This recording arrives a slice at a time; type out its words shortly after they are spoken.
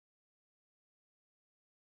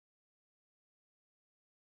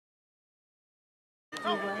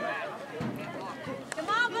Come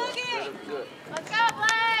on, Boogie. Let's go,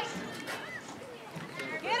 Black.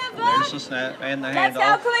 Get him, Boogie. There's the snap and the handoff. Let's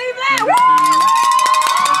go, Cleveland. Woo!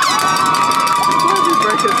 Why did you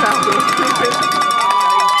break his house?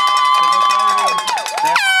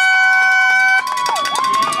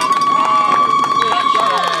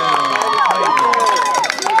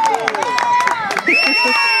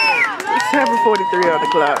 It's 7:43 on the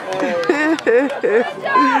clock.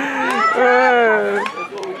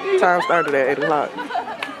 Time started at 8 o'clock.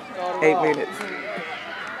 8 minutes.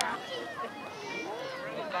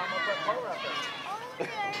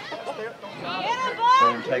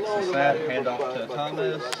 Boone takes the snap, handoff to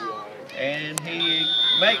Thomas, and he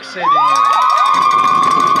makes it in.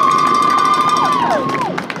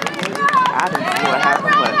 I didn't see what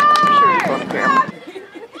happened, but I'm sure it's on the camera.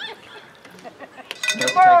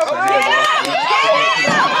 Smith takes the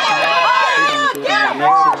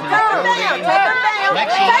handoff.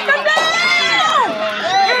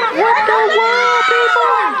 What the world,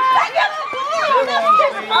 people?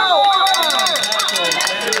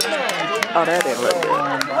 Oh, that didn't look good.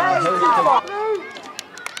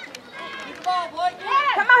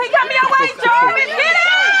 Come on, he got me away, Jarvis. Get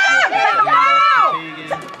him! Come on!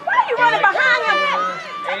 Why are you running behind him?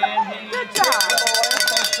 Good job.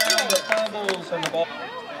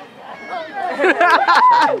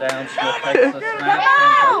 Second down, Smith takes the snap,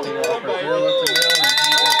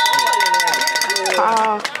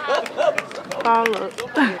 and look.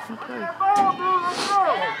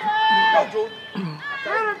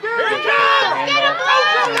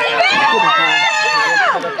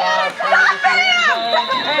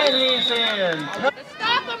 and he's in.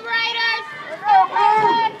 Stop them, Raiders!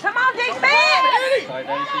 Come on, Dick Man! Sorry,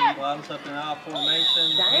 Daisy lines up in I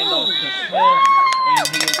formation, handoff to Smith, and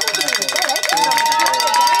he is tackled.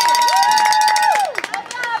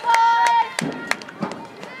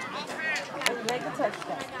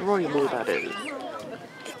 Roy moved out there.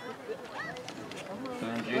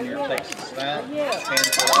 Boone Jr. takes the snap, hands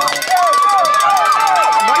it off.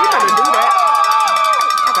 Boy, you better do that.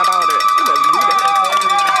 I got all that. You better do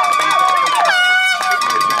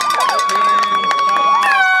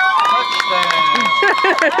Touchdown.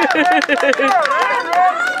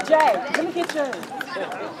 Jay, let me get yours.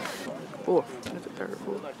 Fourth. That's a third,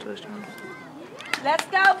 fourth touchdown. Let's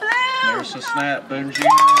go, Blue! There's the snap, Boone Jr.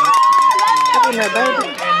 Come in there, baby.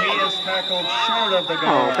 And he is tackled short of the goal.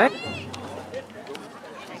 Oh, baby.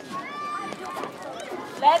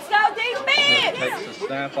 Let's go, defense! Takes the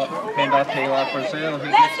snap up, handoff to Eli Brazil. He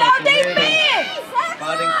Let's gets go, up the middle, defense!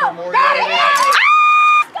 fighting for more Got yards. it!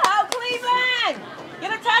 Let's go, Cleveland!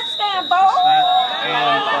 Get a touchdown, boy! Snap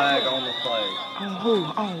and flag on the play. On who?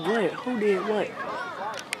 On what? Who did what?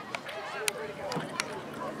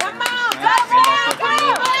 Come on, Snap, touchdown, handoff to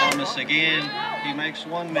Cleveland! Thomas again. He makes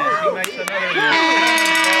one miss. He makes another miss.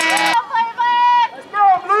 Let's go,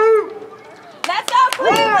 Blue! Let's go,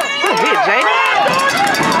 Cleveland! Good hit, Jay.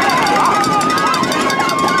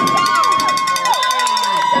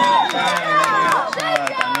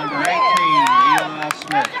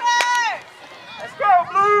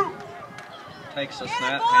 Takes a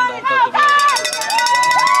snap, handoff at the middle.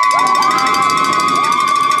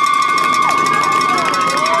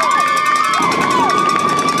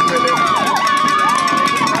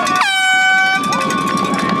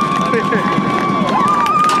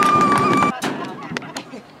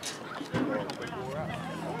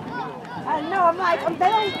 I know, I'm like, I'm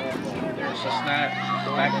better. There's a snap,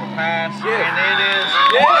 back to pass, and it is.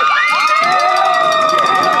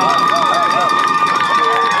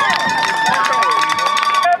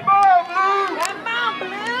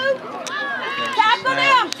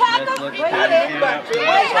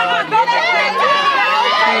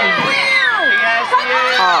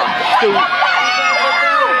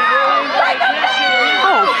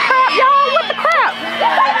 Oh, crap, y'all, what the crap?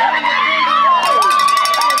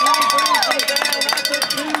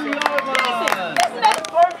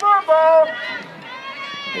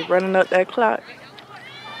 They running up that clock.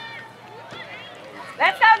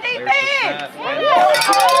 Let's go, defense! Let's go,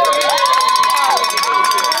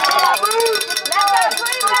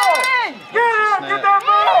 Cleveland! Get that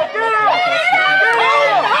ball! Get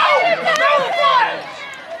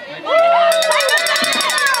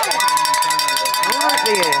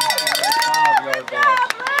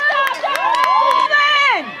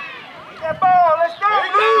That ball, let's go!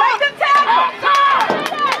 Make the tackle!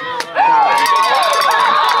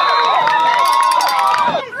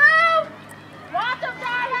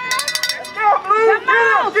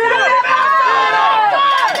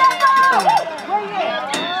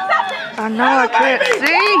 I know I can't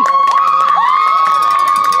see.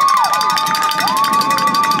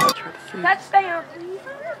 Touchdown.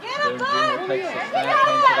 Get him, Junior takes the snap,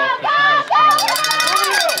 hands it off to Thomas.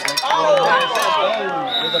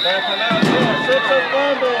 With the back him out. Yes, it's a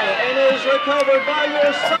fumble and is recovered by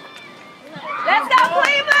your son. Let's go,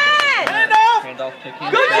 Cleveland! Hand off to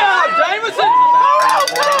King. Good job, Jameson!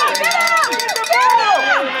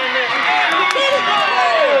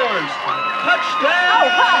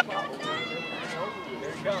 Touchdown!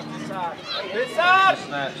 This side!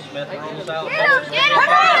 Snap, Smith rolls out. Come on,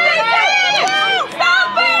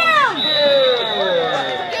 stop him!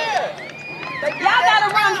 Y'all gotta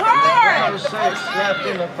run hard! Number 6 snapped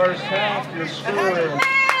in the first half. Your score is.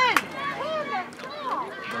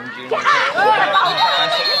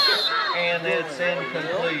 And it's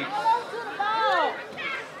incomplete.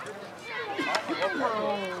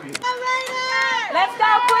 Let's go,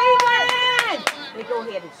 Cleveland! They go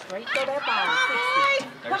ahead and straight throw that ball.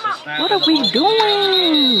 60. Come on. What are we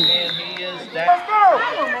doing? And he is down.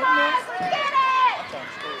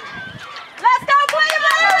 Let's go,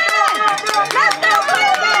 Cleveland! Let's go,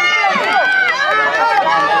 Cleveland!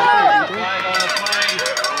 Flag on the play.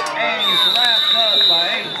 And he's wrapped up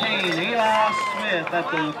by 18. Eli Smith at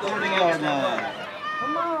the 40-yard line.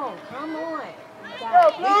 Come on.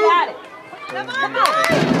 You got it. Come on.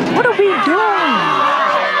 What are we doing?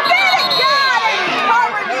 Get it!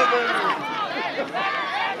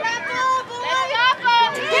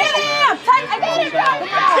 Get him!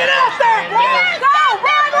 Get out there, boy! Go!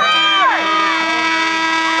 Run hard!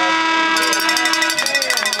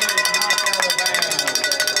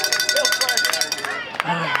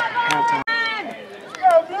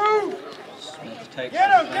 Smith takes Stop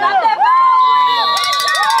the snap. that ball!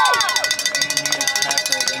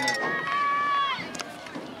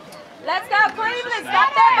 Let's go, Cleveland! Stop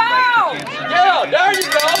that ball! Yeah, there you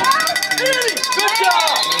go! Good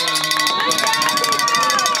job!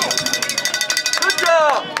 Good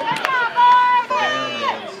job! Down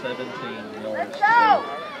at 17 yards.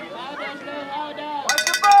 Watch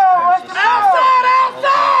the ball! Watch the ball!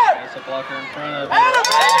 Outside! There's a blocker in front of him.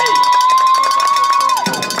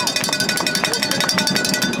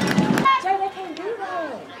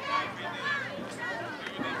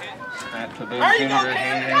 Snap to Boone Jr.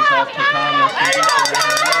 Hands off to Thomas. There's the snap.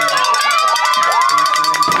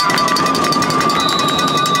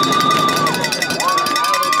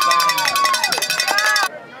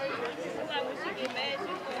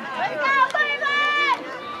 Let's go, Cleveland!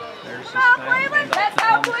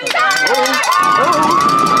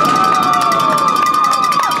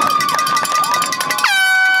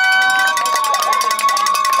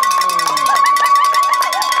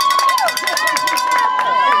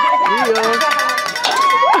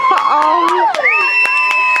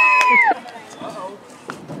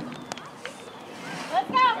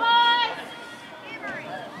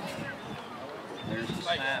 There's the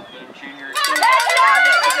snap. Boone Jr.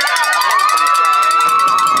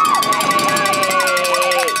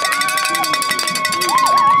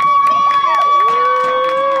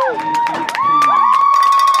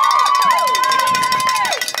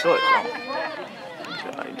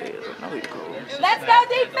 Let's go,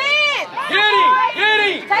 defense! Get him! Get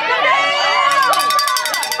him! Take him down!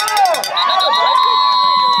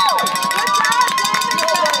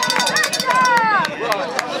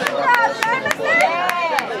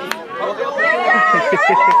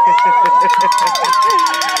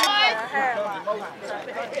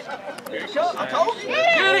 I told you!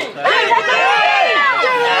 Get him!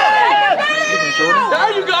 Jordan.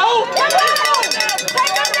 There you go!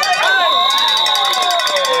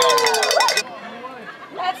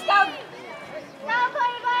 Let's go!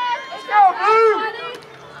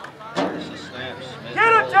 There's the snap. Smith.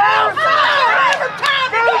 Get him, Jones! Trying to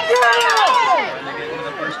get to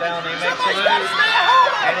the first down. He makes a move.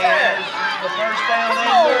 And he has the first down and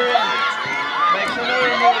makes another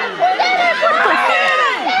move.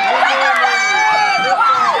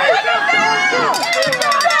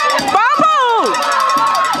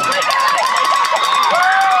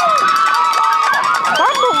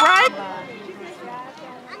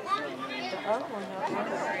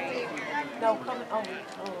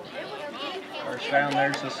 First down,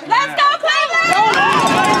 there's the snap. Let's go, Cleveland!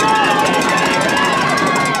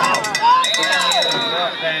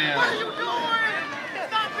 Down.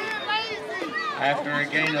 After a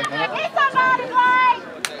gain of 1. Let's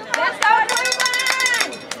go, Cleveland!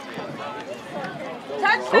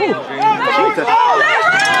 Touchdown!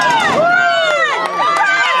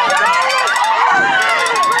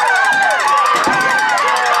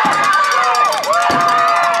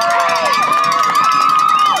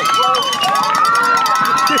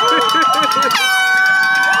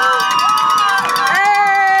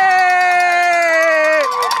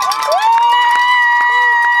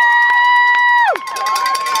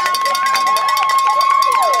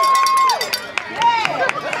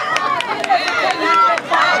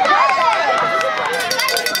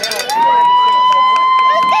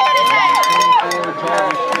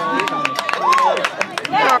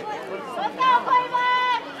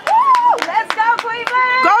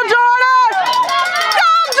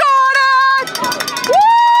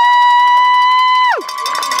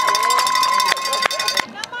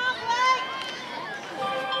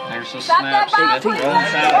 That's one side.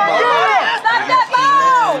 Stop that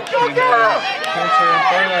ball! Cancer in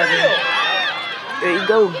front of him. There you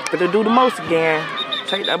go. Better do the most again.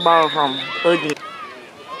 Take that ball from him again.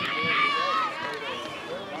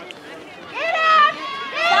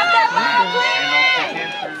 Stop that ball, please! And off to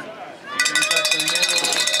Cancer. He goes up the middle.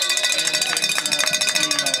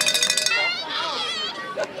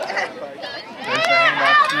 There's the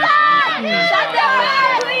handoff.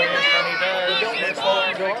 Smith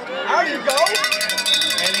runs out there. There you go.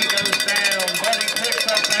 And he goes down, but he picks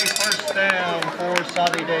up a first down for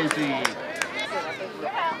Soddy Daisy.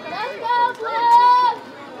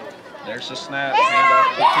 There's a snap,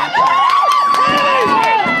 handoff to Cancer.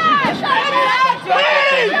 Smith comes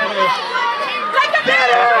back up the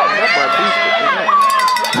middle.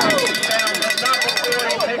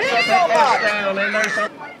 And there's a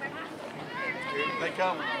They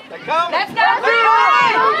come. They come. Let's go,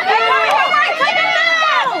 Leroy! They're coming your way! Take it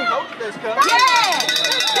down! Coach, let's come. Yeah!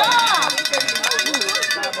 Good job!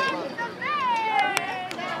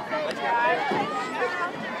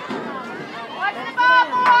 Watch the ball,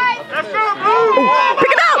 boys! Let's go,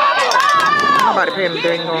 Pick it up! Nobody paying the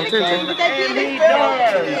dang on attention. and he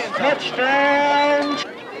does. Touchdown.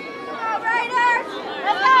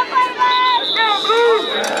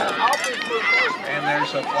 And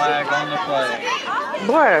there's a flag on the play.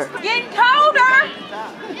 Boy. Getting colder!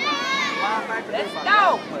 Let's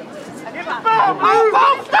go!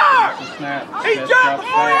 Ball start. There's a snap. He Smith jumped, drops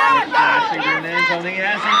back, looks for the receiver in the end zone. He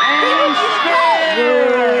has him, and he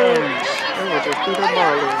scores! They were just threw that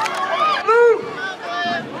ball in.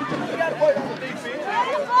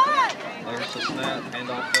 There's a snap,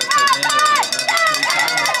 handoff goes to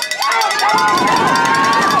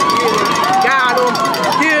Linder. Got him!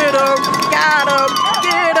 Get him! Got him!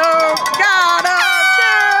 Get him! Got him!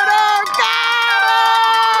 Get him! Got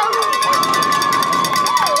him!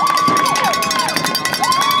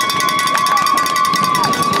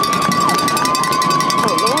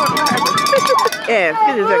 Oh, Lord. Yeah,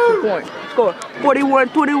 get his extra point. Score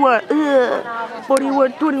 41-21.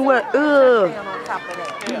 41-21.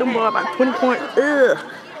 Get them ball about 20 points. There's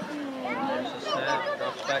a snap,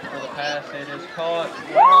 drops back for the pass, it is caught.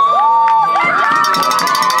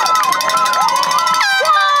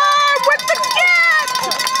 With the catch!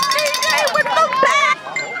 DJ with the pass!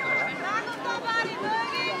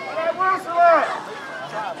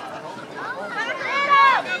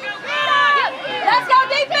 Let's go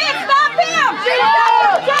defense! Stop him!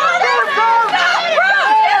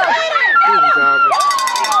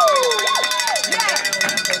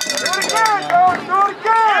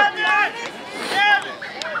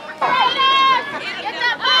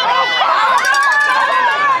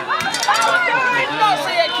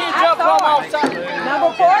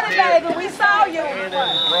 Number 40, baby, we saw you. It is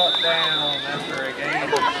brought down after a game.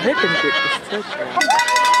 They can get this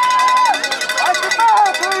touchdown.